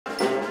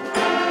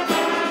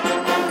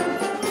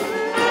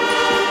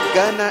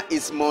Ghana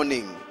is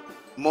mourning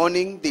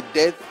the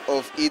death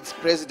of its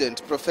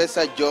president,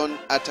 Professor John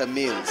Atta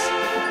Mills.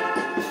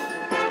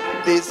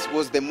 This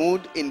was the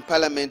mood in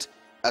Parliament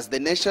as the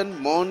nation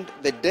mourned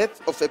the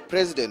death of a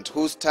president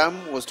whose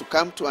term was to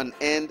come to an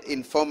end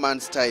in 4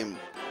 months' time.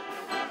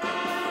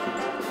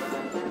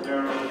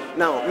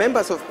 Now,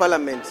 members of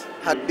Parliament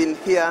had been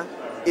here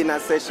in a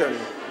session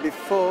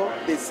before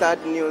the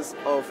sad news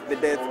of the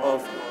death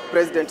of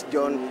President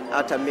John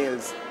Atta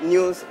Mills,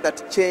 news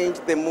that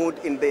changed the mood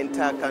in the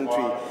entire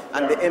country,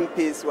 and the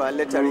MPs were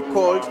later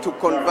recalled to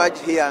converge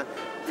here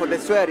for the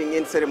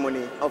swearing-in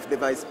ceremony of the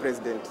Vice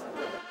President.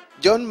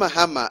 John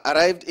Mahama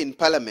arrived in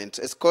Parliament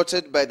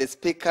escorted by the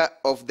Speaker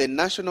of the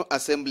National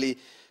Assembly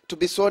to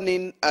be sworn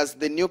in as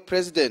the new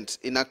president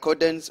in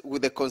accordance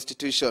with the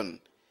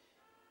Constitution.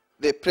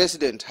 The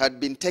president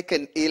had been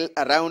taken ill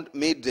around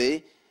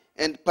midday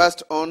and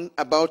passed on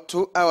about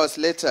 2 hours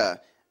later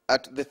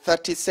at the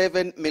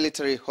 37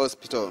 Military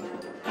Hospital.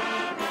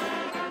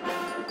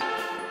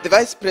 The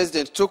Vice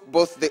President took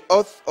both the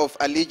oath of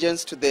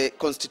allegiance to the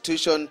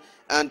Constitution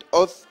and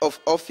oath of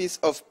office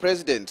of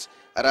President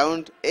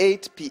around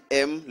 8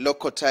 p.m.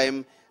 local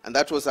time, and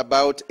that was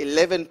about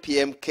 11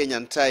 p.m.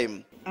 Kenyan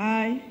time.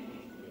 I,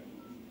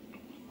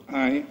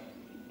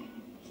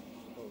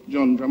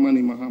 John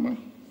Dramani Mahama,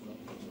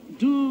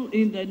 do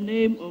in the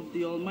name of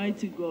the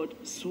Almighty God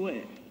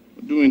swear.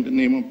 Do in the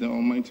name of the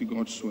Almighty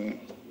God swear.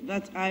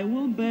 That I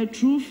will bear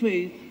true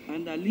faith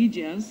and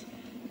allegiance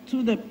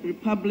to the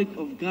Republic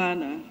of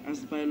Ghana as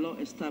by law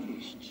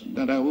established.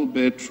 That I will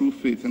bear true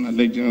faith and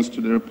allegiance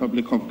to the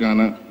Republic of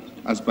Ghana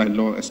as by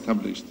law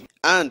established.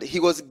 And he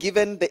was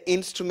given the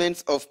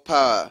instruments of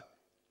power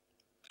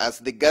as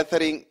the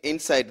gathering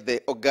inside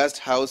the august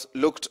house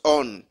looked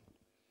on.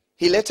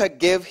 He later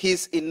gave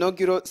his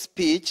inaugural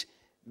speech,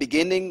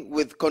 beginning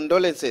with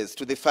condolences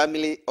to the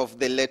family of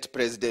the late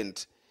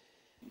president.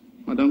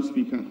 Madam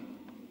Speaker,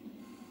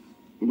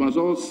 we must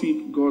all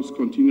seek God's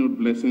continued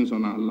blessings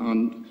on our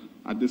land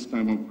at this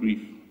time of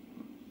grief.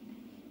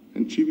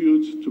 In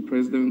tribute to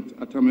President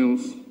Atta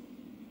Mills,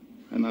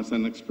 and as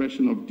an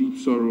expression of deep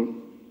sorrow,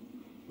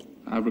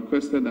 I have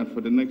requested that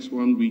for the next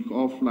 1 week,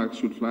 all flags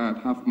should fly at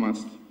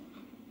half-mast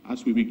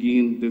as we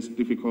begin this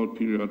difficult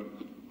period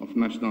of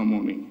national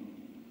mourning.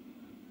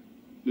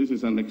 This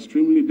is an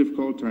extremely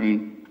difficult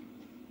time,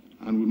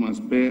 and we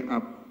must bear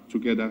up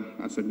together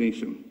as a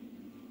nation.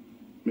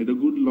 May the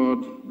good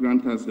Lord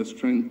grant us the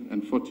strength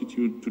and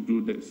fortitude to do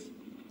this.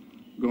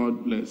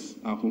 God bless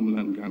our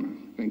homeland, Ghana.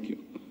 Thank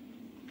you.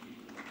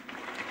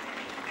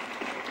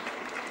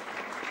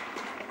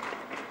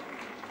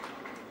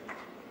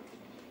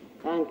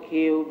 Thank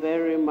you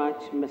very much,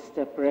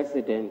 Mr.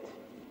 President.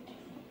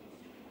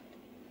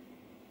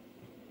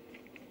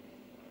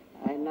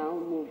 I now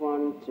move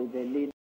on to the leader.